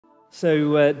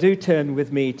So do turn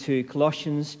with me to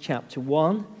Colossians chapter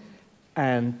 1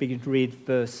 and begin to read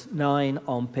verse 9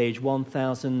 on page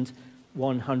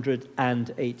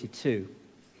 1182.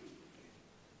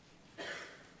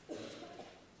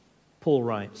 Paul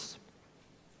writes,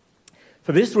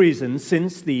 "For this reason,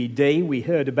 since the day we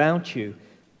heard about you,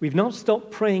 we've not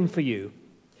stopped praying for you.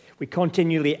 We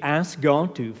continually ask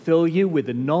God to fill you with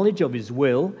the knowledge of His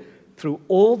will through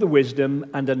all the wisdom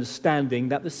and understanding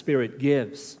that the Spirit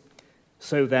gives,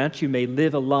 so that you may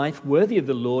live a life worthy of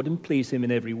the Lord and please Him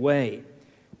in every way,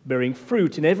 bearing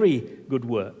fruit in every good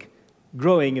work,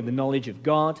 growing in the knowledge of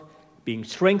God, being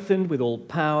strengthened with all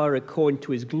power according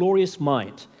to His glorious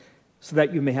might, so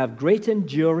that you may have great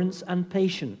endurance and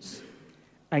patience,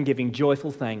 and giving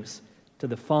joyful thanks to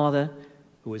the Father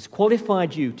who has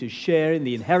qualified you to share in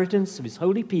the inheritance of His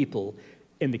holy people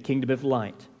in the kingdom of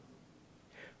light.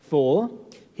 For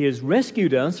He has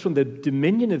rescued us from the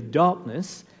dominion of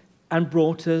darkness and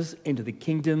brought us into the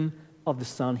kingdom of the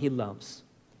Son He loves,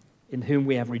 in whom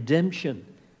we have redemption,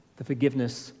 the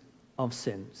forgiveness of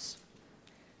sins."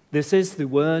 This is the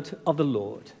word of the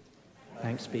Lord.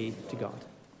 Thanks be to God.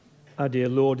 Our dear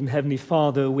Lord and Heavenly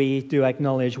Father, we do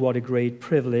acknowledge what a great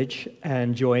privilege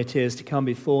and joy it is to come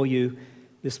before you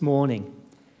this morning.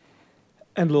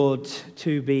 And Lord,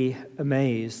 to be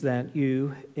amazed that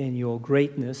you, in your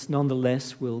greatness,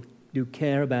 nonetheless do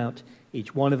care about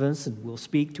each one of us and will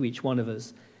speak to each one of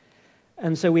us.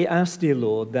 And so we ask, dear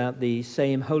Lord, that the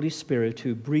same Holy Spirit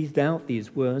who breathed out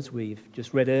these words we've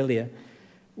just read earlier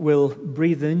will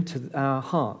breathe into our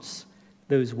hearts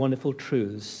those wonderful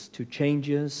truths to change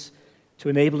us, to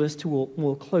enable us to walk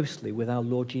more closely with our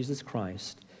Lord Jesus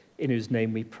Christ, in whose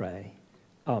name we pray.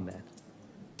 Amen.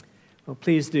 Well,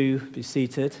 please do be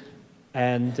seated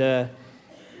and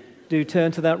do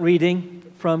turn to that reading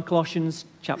from Colossians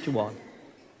chapter 1.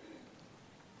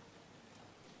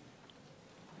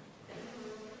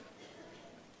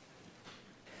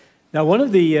 Now, one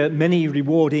of the many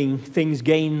rewarding things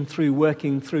gained through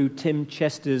working through Tim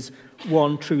Chester's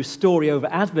One True Story over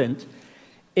Advent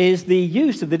is the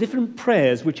use of the different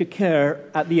prayers which occur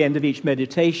at the end of each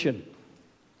meditation.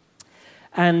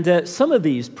 And some of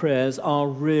these prayers are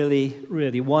really,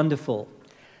 really wonderful.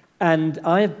 And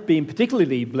I have been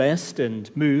particularly blessed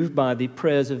and moved by the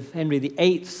prayers of Henry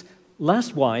VIII's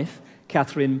last wife,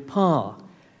 Catherine Parr,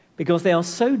 because they are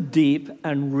so deep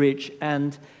and rich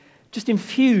and just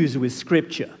infused with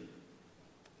Scripture.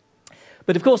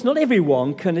 But of course, not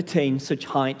everyone can attain such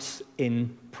heights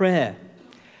in prayer.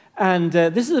 And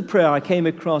this is a prayer I came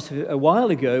across a while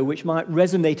ago, which might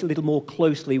resonate a little more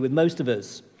closely with most of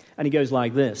us. And it goes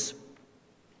like this.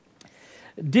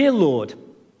 "Dear Lord,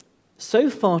 so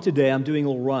far today I'm doing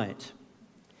all right.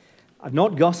 I've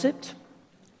not gossiped,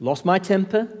 lost my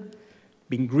temper,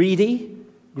 been greedy,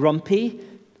 grumpy,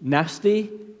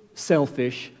 nasty,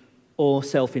 selfish, or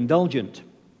self-indulgent.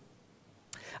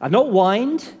 I've not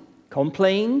whined,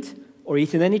 complained, or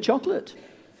eaten any chocolate.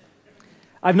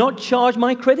 I've not charged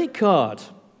my credit card.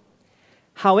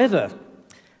 However,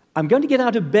 I'm going to get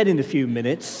out of bed in a few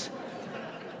minutes,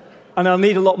 and I'll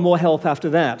need a lot more help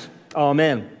after that.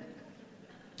 Amen."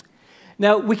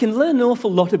 Now, we can learn an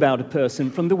awful lot about a person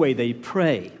from the way they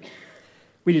pray.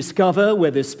 We discover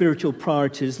where their spiritual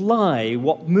priorities lie,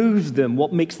 what moves them,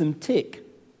 what makes them tick.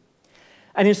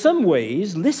 And in some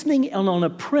ways, listening in on a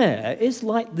prayer is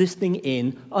like listening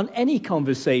in on any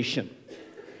conversation.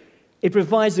 It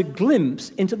provides a glimpse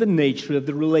into the nature of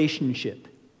the relationship.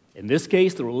 In this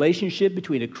case, the relationship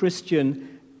between a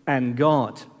Christian and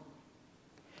God.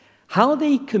 How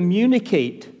they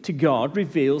communicate to God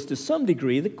reveals to some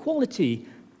degree the quality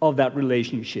of that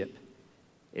relationship.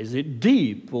 Is it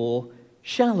deep or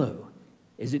shallow?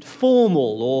 Is it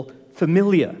formal or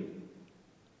familiar?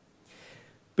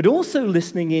 But also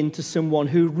listening in to someone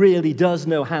who really does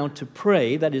know how to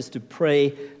pray, that is to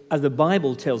pray as the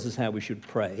Bible tells us how we should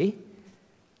pray,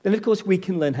 then of course we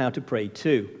can learn how to pray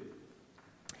too.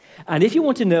 And if you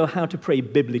want to know how to pray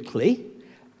biblically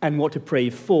and what to pray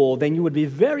for, then you would be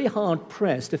very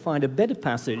hard-pressed to find a better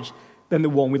passage than the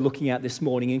one we're looking at this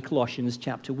morning in Colossians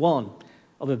chapter 1,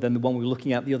 other than the one we were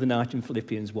looking at the other night in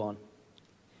Philippians 1.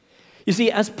 You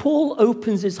see, as Paul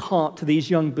opens his heart to these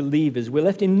young believers, we're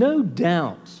left in no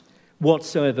doubt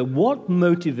whatsoever what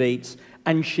motivates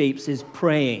and shapes his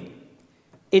praying.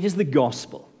 It is the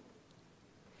gospel.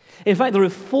 In fact, there are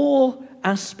four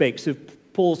aspects of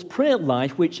Paul's prayer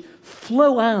life which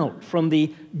flow out from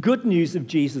the good news of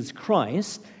Jesus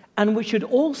Christ and which should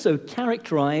also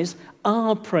characterize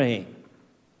our praying.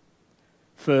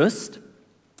 First,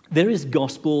 there is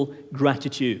gospel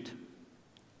gratitude.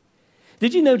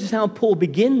 Did you notice how Paul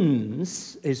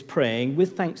begins his praying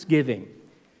with thanksgiving?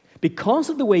 because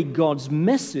of the way God's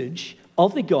message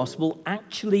of the gospel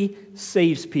actually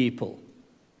saves people.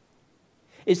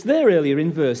 It's there earlier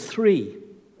in verse 3.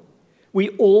 We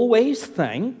always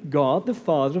thank God, the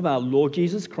Father of our Lord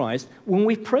Jesus Christ, when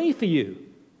we pray for you,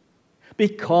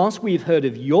 because we've heard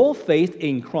of your faith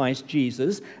in Christ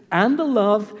Jesus and the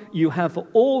love you have for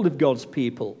all of God's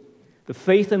people, the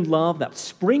faith and love that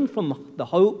spring from the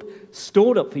hope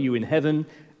stored up for you in heaven,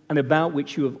 and about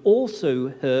which you have also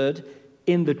heard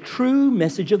in the true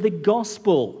message of the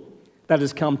gospel that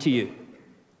has come to you.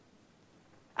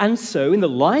 And so, in the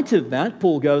light of that,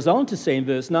 Paul goes on to say in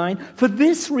verse 9, for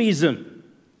this reason,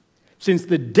 since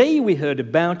the day we heard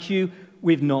about you,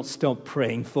 we've not stopped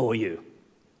praying for you.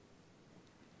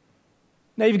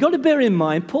 Now, you've got to bear in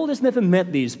mind, Paul has never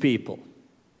met these people.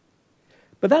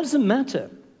 But that doesn't matter.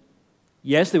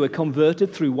 Yes, they were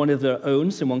converted through one of their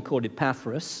own, someone called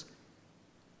Epaphras.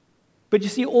 But you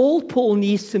see, all Paul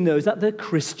needs to know is that they're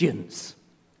Christians.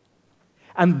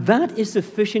 And that is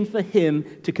sufficient for him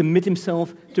to commit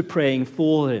himself to praying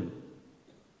for them.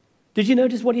 Did you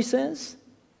notice what he says?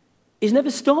 He's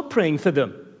never stopped praying for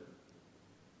them.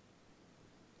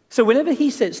 So whenever he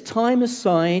sets time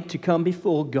aside to come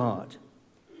before God,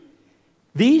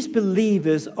 these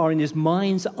believers are in his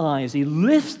mind's eyes. He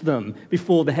lifts them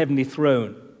before the heavenly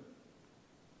throne.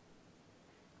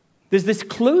 There's this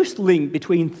close link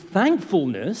between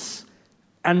thankfulness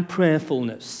and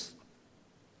prayerfulness.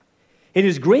 In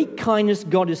his great kindness,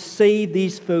 God has saved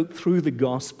these folk through the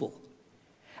gospel.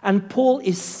 And Paul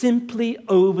is simply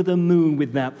over the moon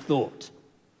with that thought.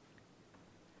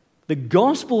 The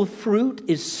gospel fruit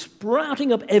is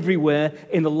sprouting up everywhere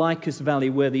in the Lycus Valley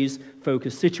where these folk are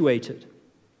situated.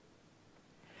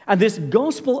 And this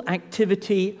gospel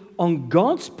activity on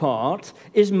God's part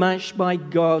is matched by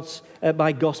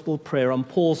gospel prayer on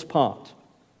Paul's part.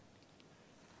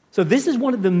 So this is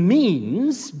one of the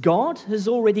means God has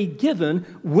already given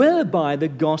whereby the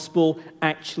gospel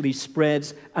actually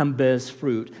spreads and bears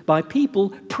fruit, by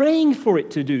people praying for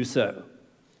it to do so.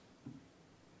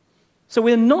 So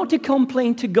we're not to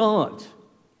complain to God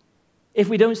if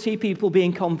we don't see people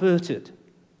being converted,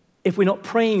 if we're not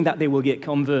praying that they will get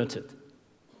converted.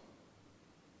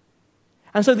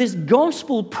 And so this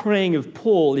gospel praying of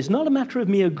Paul is not a matter of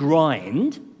mere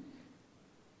grind,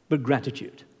 but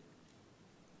gratitude.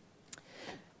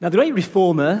 Now, the great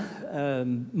reformer,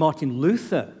 Martin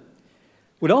Luther,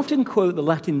 would often quote the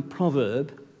Latin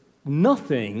proverb,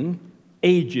 nothing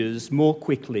ages more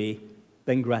quickly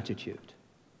than gratitude.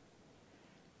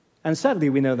 And sadly,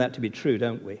 we know that to be true,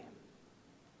 don't we?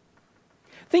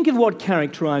 Think of what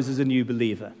characterizes a new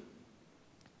believer.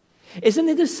 Isn't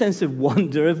it a sense of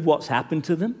wonder of what's happened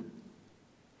to them?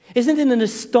 Isn't it an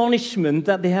astonishment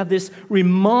that they have this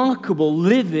remarkable,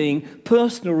 living,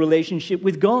 personal relationship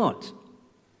with God?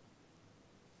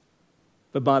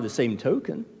 But by the same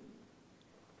token,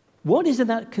 what is it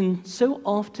that can so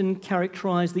often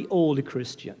characterize the older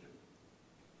Christian?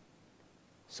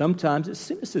 Sometimes it's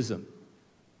cynicism,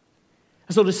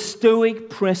 a sort of stoic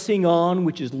pressing on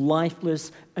which is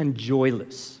lifeless and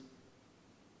joyless.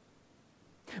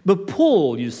 But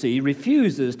Paul, you see,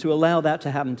 refuses to allow that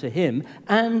to happen to him,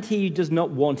 and he does not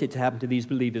want it to happen to these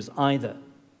believers either.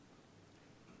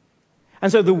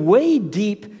 And so the way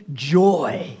deep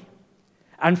joy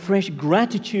and fresh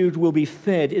gratitude will be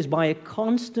fed is by a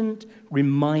constant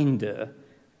reminder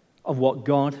of what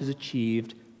God has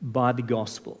achieved by the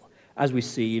gospel, as we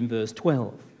see in verse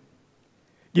 12.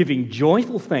 Giving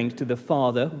joyful thanks to the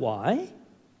Father, why?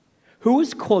 Who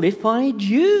has qualified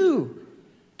you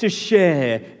to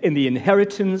share in the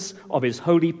inheritance of his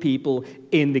holy people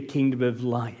in the kingdom of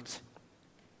light.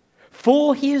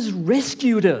 For he has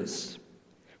rescued us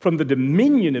from the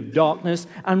dominion of darkness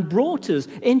and brought us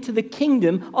into the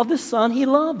kingdom of the Son he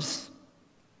loves,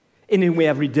 in whom we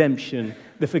have redemption,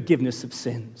 the forgiveness of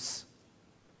sins.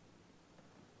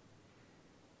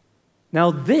 Now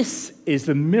this is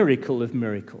the miracle of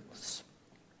miracles,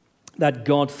 that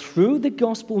God, through the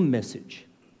gospel message,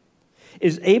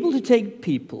 is able to take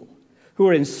people who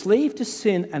are enslaved to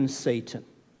sin and Satan,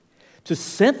 to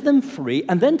set them free,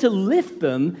 and then to lift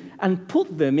them and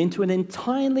put them into an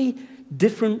entirely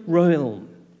different realm,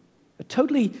 a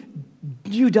totally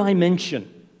new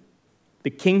dimension, the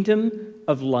kingdom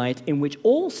of light in which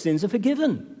all sins are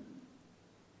forgiven.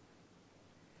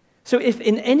 So if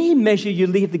in any measure you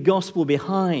leave the gospel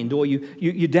behind or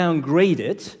you downgrade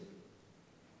it,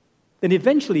 then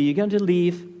eventually you're going to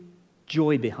leave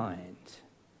joy behind.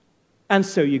 And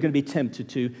so you're going to be tempted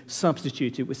to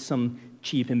substitute it with some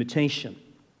cheap imitation.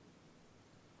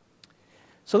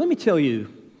 So let me tell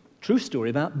you a true story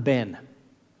about Ben.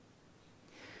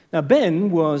 Now,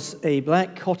 Ben was a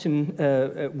black cotton,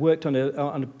 worked on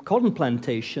a cotton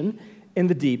plantation in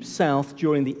the Deep South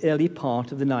during the early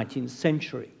part of the 19th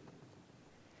century.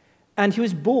 And he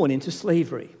was born into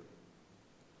slavery.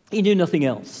 He knew nothing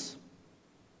else.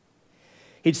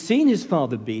 He'd seen his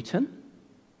father beaten.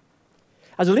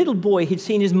 As a little boy, he'd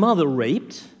seen his mother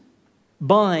raped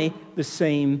by the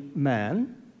same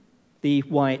man, the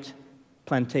white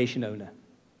plantation owner.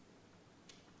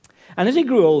 And as he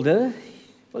grew older,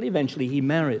 well, eventually he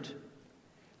married.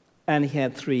 And he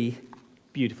had 3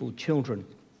 beautiful children.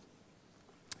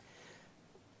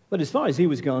 But as far as he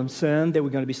was concerned, they were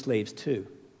going to be slaves too.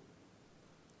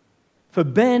 For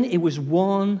Ben, it was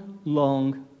one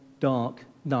long, dark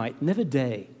night, never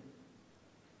day.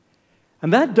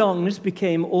 And that darkness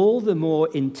became all the more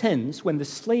intense when the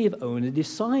slave owner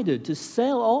decided to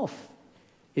sell off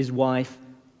his wife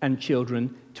and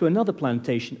children to another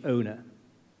plantation owner.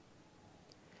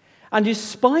 And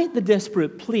despite the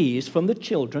desperate pleas from the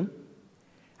children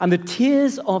and the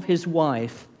tears of his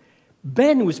wife,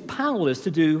 Ben was powerless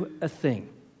to do a thing.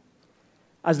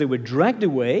 As they were dragged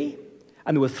away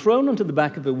and they were thrown onto the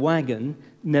back of a wagon,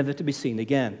 never to be seen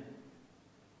again.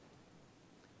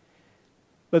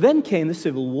 But then came the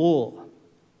Civil War,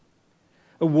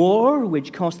 a war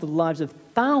which cost the lives of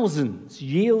thousands,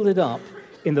 yielded up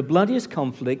in the bloodiest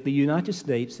conflict the United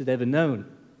States had ever known,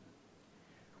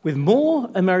 with more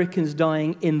Americans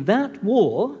dying in that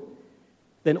war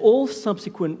than all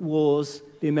subsequent wars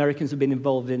the Americans have been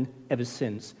involved in ever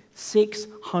since.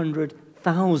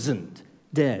 600,000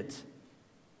 dead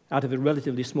out of a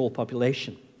relatively small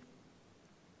population.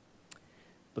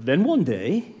 But then one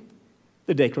day,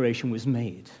 the declaration was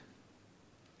made.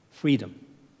 Freedom.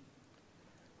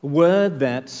 A word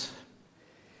that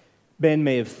Ben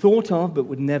may have thought of but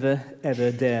would never,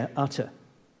 ever dare utter.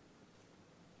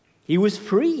 He was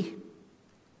free,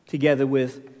 together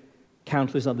with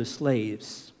countless other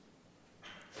slaves.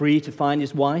 Free to find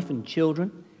his wife and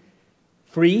children.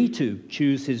 Free to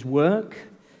choose his work.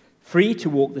 Free to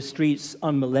walk the streets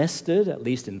unmolested, at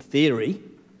least in theory,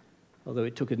 although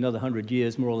it took another 100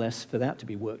 years, more or less, for that to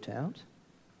be worked out.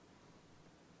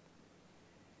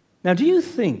 Now, do you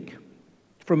think,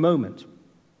 for a moment,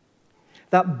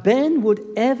 that Ben would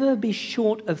ever be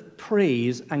short of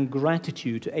praise and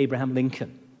gratitude to Abraham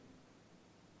Lincoln?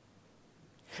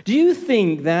 Do you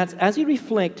think that, as he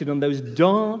reflected on those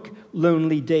dark,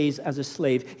 lonely days as a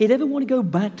slave, he'd ever want to go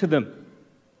back to them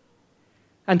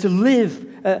and to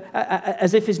live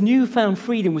as if his newfound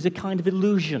freedom was a kind of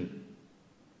illusion?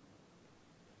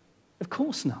 Of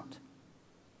course not.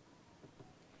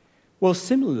 Well,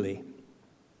 similarly,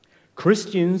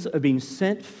 Christians are being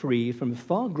set free from a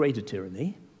far greater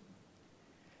tyranny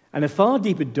and a far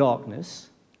deeper darkness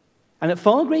and at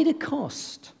far greater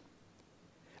cost.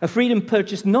 A freedom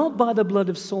purchased not by the blood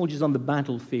of soldiers on the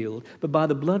battlefield, but by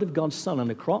the blood of God's Son on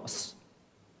the cross.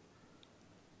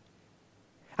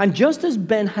 And just as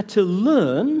Ben had to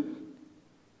learn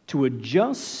to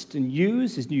adjust and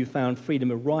use his newfound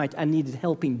freedom aright and needed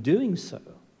help in doing so,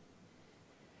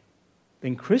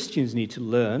 then Christians need to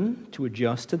learn to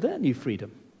adjust to their new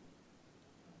freedom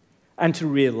and to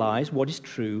realize what is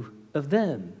true of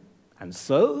them. And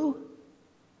so,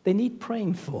 they need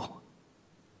praying for.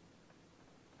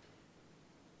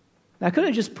 Now, could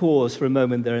I just pause for a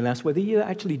moment there and ask whether you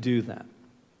actually do that?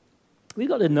 We've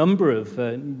got a number of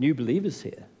new believers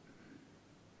here.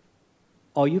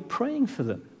 Are you praying for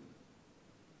them?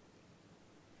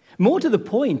 More to the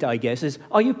point, I guess, is,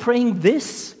 are you praying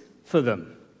this for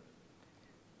them?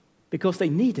 Because they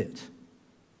need it.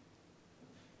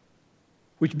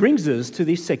 Which brings us to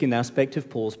the second aspect of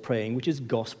Paul's praying, which is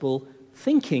gospel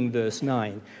thinking, verse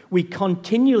 9. We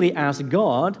continually ask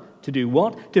God to do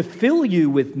what? To fill you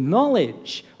with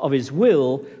knowledge of his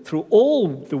will through all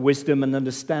the wisdom and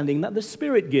understanding that the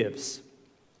Spirit gives.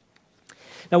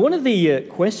 Now, one of the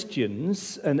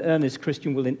questions an earnest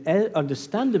Christian will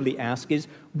understandably ask is,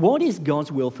 what is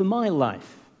God's will for my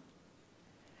life?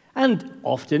 And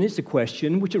often it's a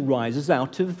question which arises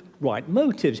out of right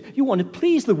motives. You want to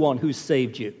please the one who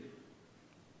saved you.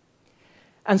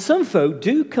 And some folk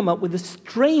do come up with the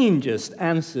strangest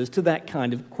answers to that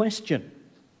kind of question.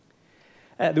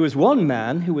 There was one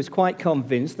man who was quite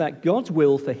convinced that God's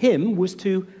will for him was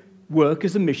to work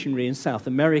as a missionary in South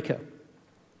America.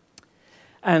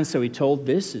 And so he told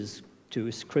this to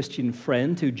his Christian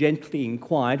friend, who gently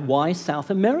inquired, why South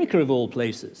America of all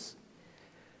places?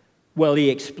 Well,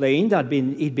 he explained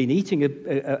he'd been eating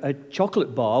a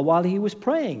chocolate bar while he was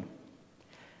praying.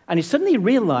 And he suddenly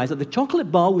realized that the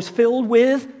chocolate bar was filled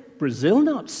with Brazil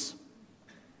nuts.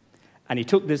 And he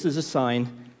took this as a sign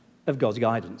of God's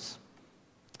guidance.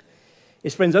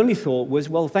 His friend's only thought was,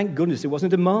 well, thank goodness it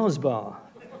wasn't a Mars bar.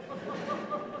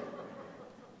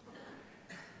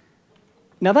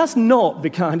 Now, that's not the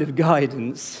kind of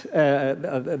guidance,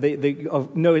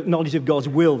 of knowledge of God's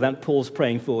will that Paul's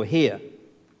praying for here.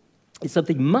 It's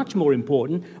something much more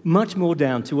important, much more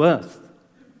down to earth.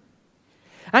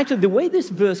 Actually, the way this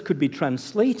verse could be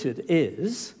translated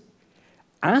is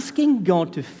asking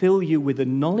God to fill you with the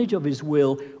knowledge of his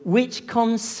will, which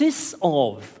consists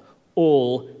of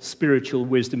all spiritual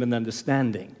wisdom and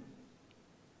understanding.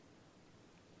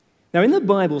 Now, in the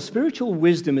Bible, spiritual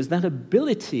wisdom is that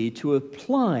ability to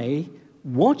apply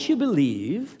what you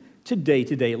believe to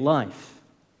day-to-day life,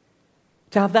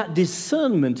 to have that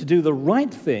discernment to do the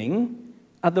right thing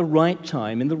at the right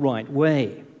time in the right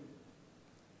way.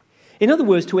 In other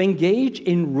words, to engage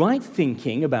in right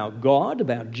thinking about God,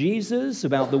 about Jesus,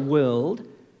 about the world,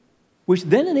 which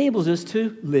then enables us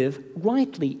to live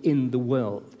rightly in the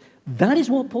world. That is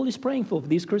what Paul is praying for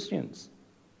these Christians.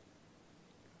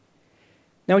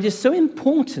 Now, it is so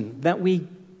important that we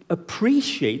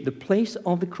appreciate the place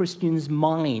of the Christian's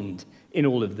mind in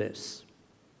all of this.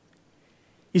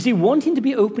 You see, wanting to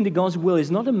be open to God's will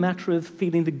is not a matter of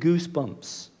feeling the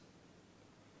goosebumps.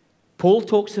 Paul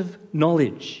talks of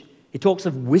knowledge. He talks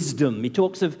of wisdom. He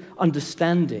talks of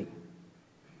understanding.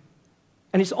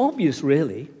 And it's obvious,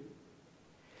 really,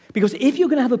 because if you're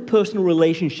going to have a personal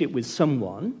relationship with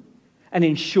someone and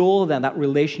ensure that that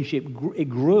relationship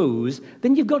grows,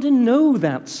 then you've got to know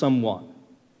that someone.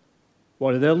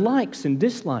 What are their likes and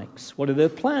dislikes? What are their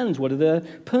plans? What are their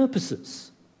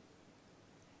purposes?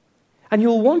 And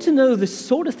you'll want to know the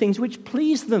sort of things which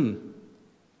please them.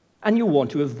 And you'll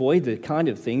want to avoid the kind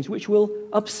of things which will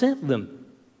upset them.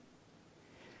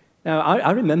 Now,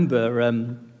 I remember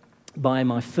buying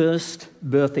my first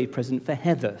birthday present for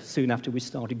Heather soon after we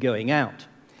started going out.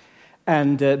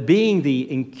 And being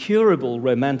the incurable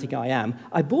romantic I am,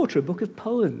 I bought her a book of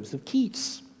poems of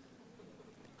Keats.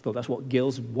 I thought that's what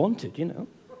girls wanted, you know.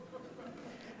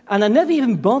 And I never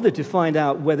even bothered to find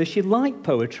out whether she liked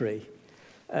poetry.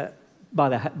 By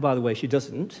the way, she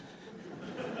doesn't.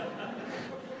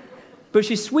 But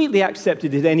she sweetly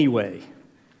accepted it anyway.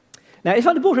 Now, if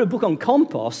I'd have bought her a book on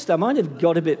compost, I might have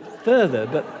got a bit further,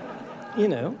 but, you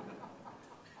know.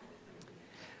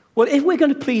 Well, if we're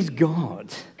going to please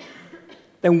God,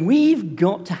 then we've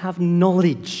got to have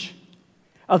knowledge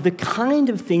of the kind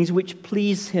of things which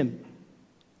please him.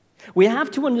 We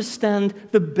have to understand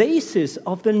the basis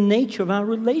of the nature of our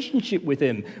relationship with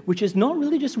him, which is not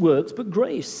religious works, but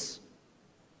grace.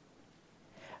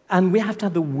 And we have to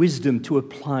have the wisdom to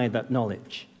apply that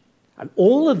knowledge. And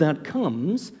all of that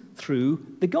comes through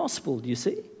the gospel, do you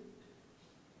see?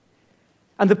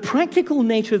 And the practical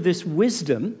nature of this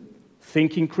wisdom,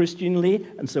 thinking Christianly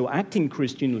and so acting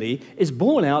Christianly, is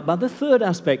borne out by the third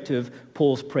aspect of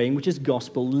Paul's praying, which is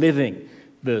gospel living.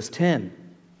 Verse 10.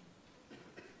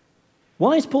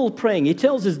 Why is Paul praying? He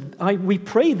tells us, we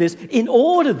pray this in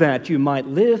order that you might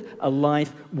live a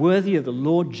life worthy of the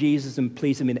Lord Jesus and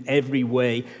please him in every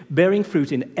way, bearing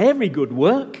fruit in every good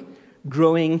work,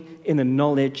 growing in the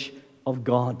knowledge of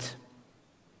God.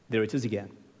 There it is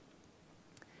again.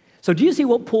 So do you see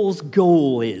what Paul's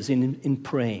goal is in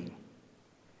praying?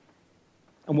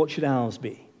 And what should ours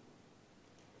be?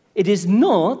 It is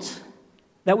not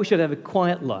that we should have a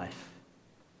quiet life,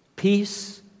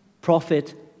 peace,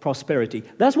 profit, prosperity.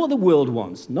 That's what the world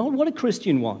wants, not what a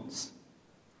Christian wants.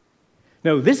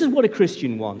 No, this is what a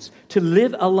Christian wants, to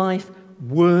live a life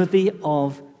worthy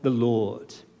of the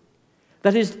Lord.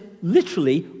 That is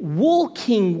literally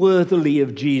walking worthily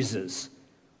of Jesus,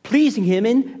 pleasing him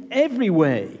in every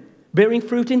way, bearing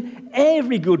fruit in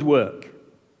every good work.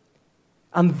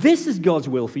 And this is God's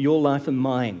will for your life and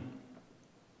mine,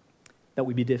 that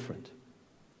we be different,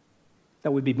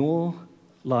 that we be more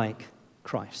like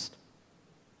Christ.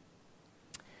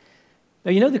 Now,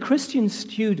 you know, the Christian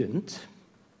student,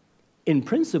 in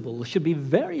principle, should be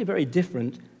very, very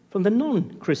different from the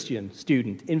non-Christian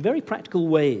student in very practical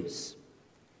ways,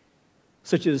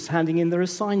 such as handing in their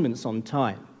assignments on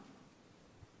time,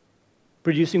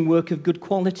 producing work of good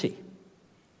quality,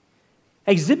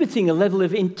 exhibiting a level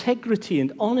of integrity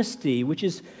and honesty which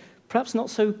is perhaps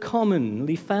not so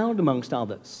commonly found amongst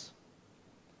others.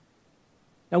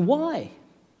 Now, why?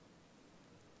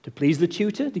 To please the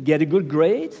tutor, to get a good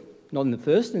grade? Not in the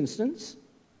first instance.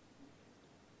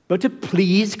 But to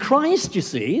please Christ, you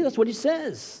see. That's what he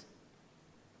says.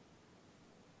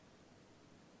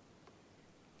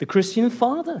 The Christian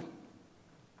father,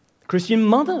 the Christian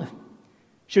mother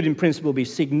should in principle be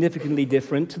significantly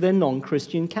different to their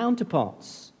non-Christian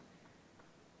counterparts.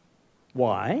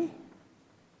 Why?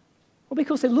 Well,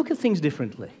 because they look at things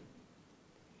differently.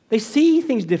 They see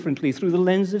things differently through the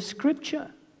lens of Scripture.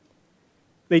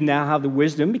 They now have the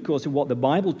wisdom, because of what the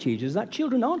Bible teaches, that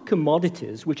children aren't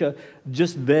commodities which are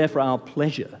just there for our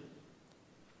pleasure.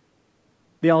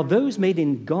 They are those made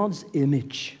in God's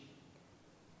image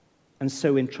and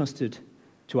so entrusted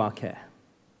to our care.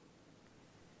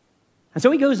 And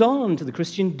so he goes on to the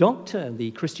Christian doctor,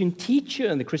 the Christian teacher,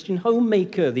 and the Christian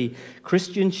homemaker, the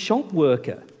Christian shop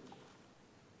worker.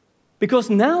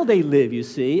 Because now they live, you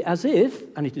see, as if,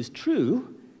 and it is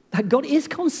true, that God is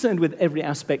concerned with every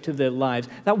aspect of their lives,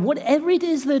 that whatever it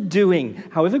is they're doing,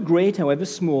 however great, however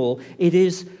small, it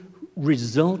is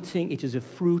resulting, it is a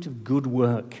fruit of good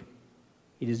work.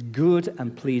 It is good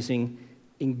and pleasing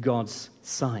in God's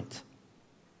sight.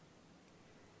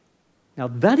 Now,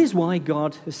 that is why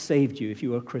God has saved you if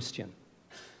you are a Christian.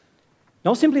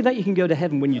 Not simply that you can go to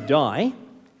heaven when you die,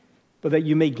 but that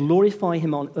you may glorify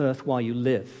him on earth while you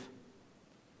live.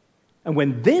 And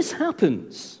when this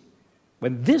happens,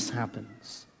 it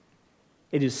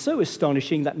is so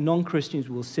astonishing that non-Christians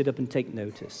will sit up and take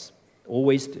notice.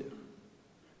 Always do.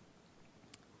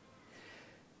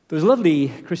 There's a lovely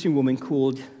Christian woman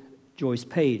called Joyce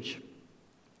Page.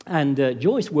 And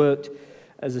Joyce worked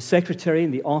as a secretary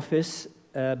in the office,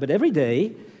 but every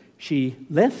day she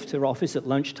left her office at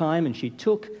lunchtime and she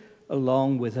took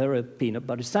along with her peanut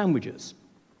butter sandwiches.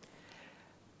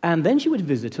 And then she would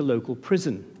visit a local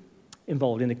prison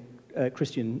involved in a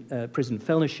Christian prison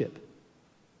fellowship.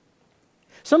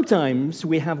 Sometimes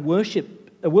we have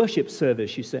a worship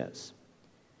service, she says,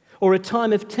 or a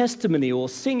time of testimony or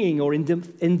singing or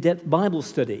in-depth Bible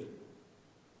study.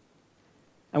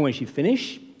 And when she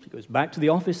finishes, she goes back to the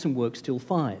office and works till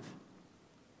 5.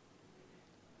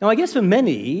 Now, I guess for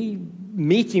many,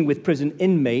 meeting with prison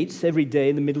inmates every day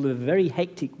in the middle of a very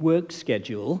hectic work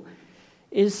schedule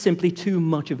is simply too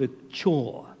much of a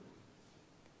chore.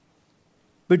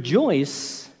 But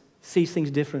Joyce sees things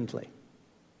differently.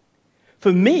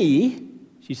 For me,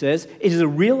 she says, it is a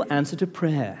real answer to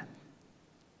prayer.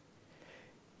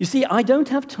 You see, I don't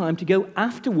have time to go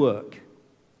after work.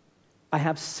 I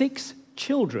have 6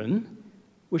 children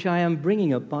which I am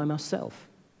bringing up by myself.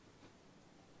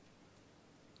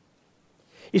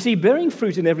 You see, bearing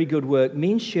fruit in every good work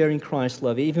means sharing Christ's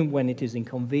love even when it is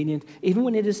inconvenient, even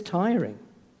when it is tiring.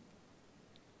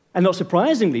 And not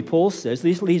surprisingly, Paul says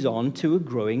this leads on to a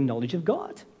growing knowledge of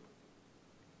God.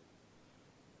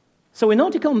 So we're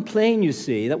not to complain, you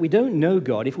see, that we don't know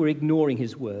God if we're ignoring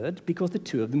his word, because the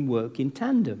two of them work in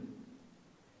tandem.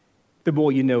 The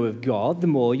more you know of God, the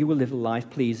more you will live a life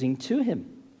pleasing to him.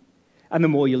 And the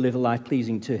more you live a life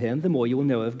pleasing to him, the more you will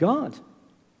know of God.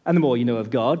 And the more you know of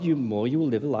God, the more you will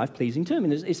live a life pleasing to him.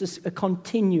 And it's a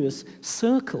continuous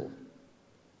circle.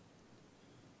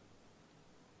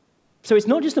 So it's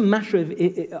not just a matter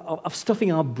of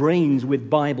stuffing our brains with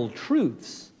Bible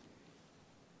truths.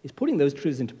 It's putting those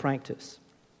truths into practice.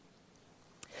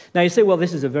 Now you say, well,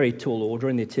 this is a very tall order,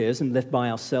 and it is, and left by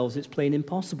ourselves, it's plain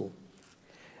impossible.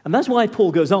 And that's why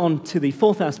Paul goes on to the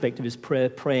 4th aspect of his prayer,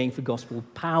 praying for gospel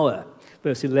power.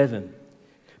 Verse 11.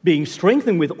 Being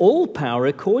strengthened with all power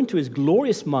according to his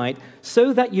glorious might,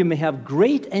 so that you may have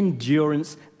great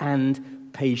endurance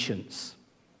and patience.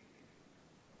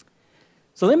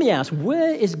 So let me ask,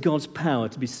 where is God's power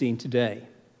to be seen today?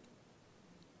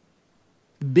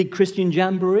 Big Christian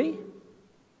jamboree?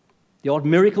 The odd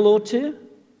miracle or two?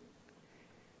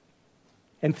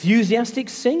 Enthusiastic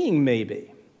singing,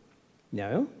 maybe?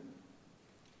 No.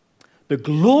 The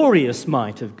glorious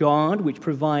might of God, which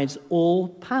provides all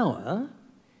power,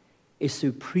 is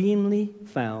supremely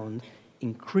found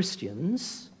in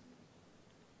Christians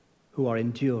who are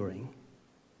enduring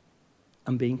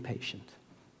and being patient.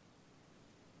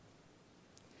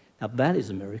 Now that is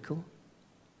a miracle.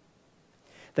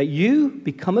 That you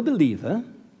become a believer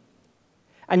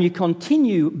and you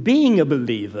continue being a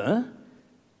believer,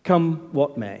 come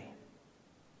what may.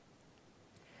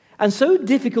 And so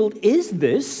difficult is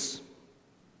this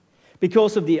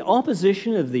because of the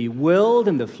opposition of the world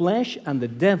and the flesh and the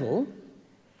devil,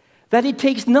 that it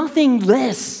takes nothing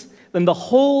less than the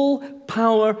whole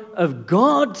power of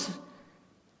God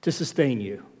to sustain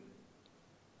you.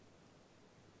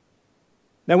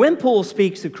 Now, when Paul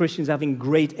speaks of Christians having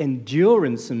great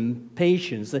endurance and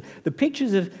patience, the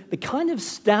pictures of the kind of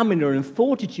stamina and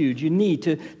fortitude you need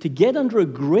to get under a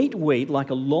great weight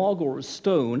like a log or a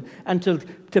stone and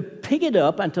to pick it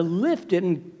up and to lift it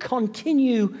and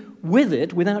continue with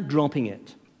it without dropping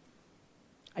it.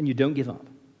 And you don't give up.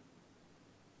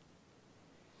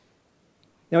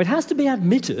 Now, it has to be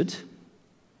admitted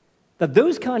that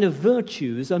those kind of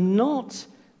virtues are not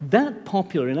that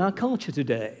popular in our culture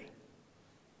today.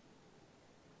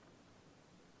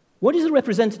 What is a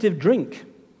representative drink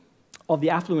of the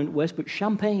affluent West, but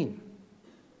champagne.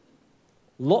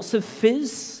 Lots of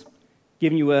fizz,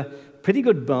 giving you a pretty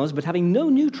good buzz, but having no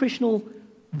nutritional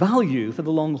value for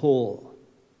the long haul.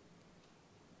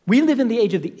 We live in the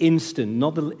age of the instant,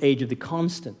 not the age of the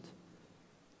constant.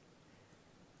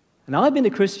 And I've been a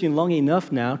Christian long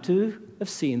enough now to have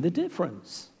seen the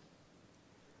difference.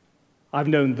 I've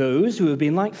known those who have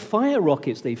been like fire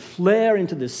rockets. They flare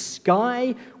into the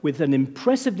sky with an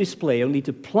impressive display, only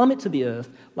to plummet to the earth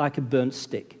like a burnt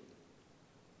stick.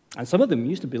 And some of them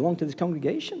used to belong to this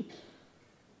congregation.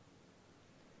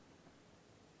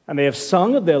 And they have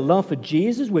sung of their love for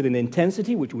Jesus with an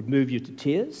intensity which would move you to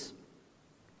tears.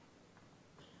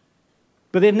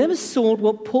 But they've never sought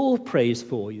what Paul prays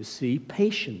for, you see,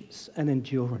 patience and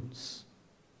endurance.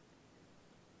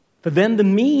 For them, the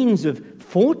means of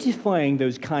fortifying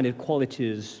those kind of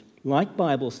qualities, like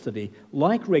Bible study,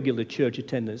 like regular church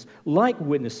attendance, like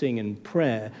witnessing and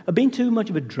prayer, have been too much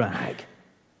of a drag.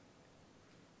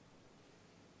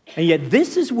 And yet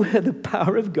this is where the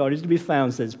power of God is to be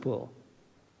found, says Paul.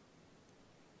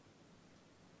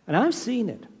 And I've seen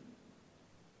it.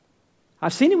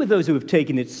 I've seen it with those who have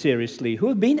taken it seriously, who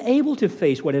have been able to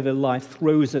face whatever life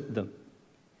throws at them,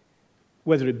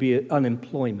 whether it be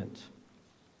unemployment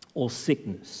or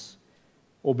sickness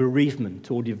or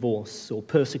bereavement or divorce or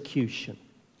persecution.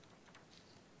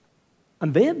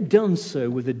 And they have done so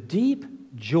with a deep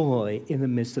joy in the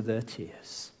midst of their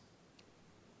tears,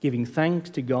 giving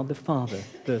thanks to God the Father,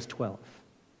 verse 12.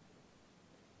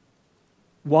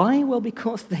 Why? Well,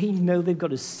 because they know they've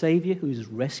got a Savior who's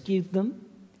rescued them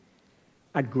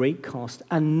at great cost,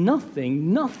 and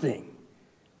nothing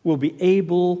will be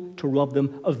able to rob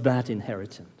them of that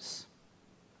inheritance.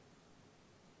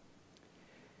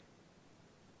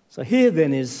 So here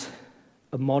then is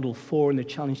a model for and a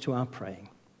challenge to our praying.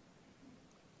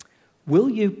 Will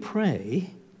you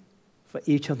pray for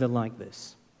each other like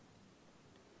this?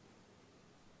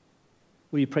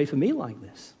 Will you pray for me like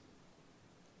this?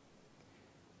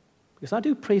 Because I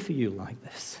do pray for you like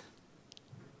this.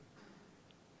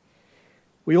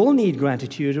 We all need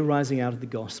gratitude arising out of the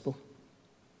gospel,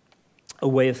 a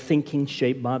way of thinking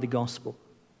shaped by the gospel,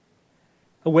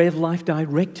 a way of life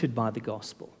directed by the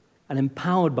gospel and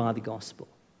empowered by the gospel.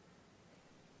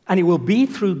 And it will be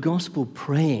through gospel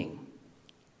praying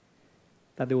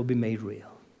that they will be made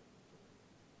real.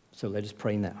 So let us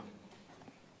pray now.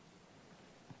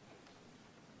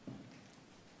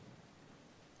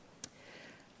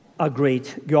 Our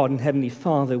great God and Heavenly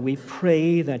Father, we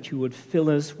pray that you would fill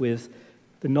us with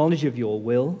the knowledge of your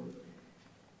will,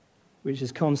 which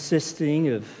is consisting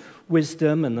of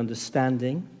wisdom and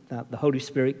understanding that the Holy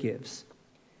Spirit gives,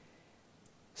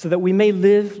 so that we may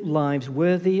live lives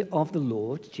worthy of the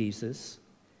Lord Jesus,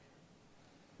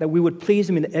 that we would please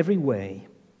him in every way,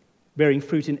 bearing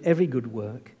fruit in every good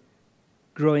work,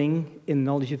 growing in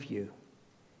knowledge of you,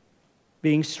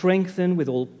 being strengthened with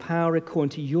all power according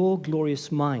to your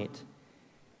glorious might,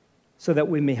 so that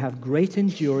we may have great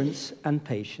endurance and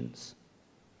patience,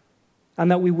 and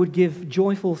that we would give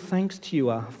joyful thanks to you,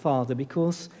 our Father,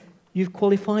 because you've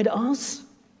qualified us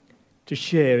to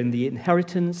share in the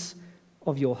inheritance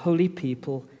of your holy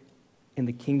people in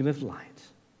the kingdom of light.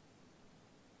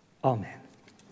 Amen.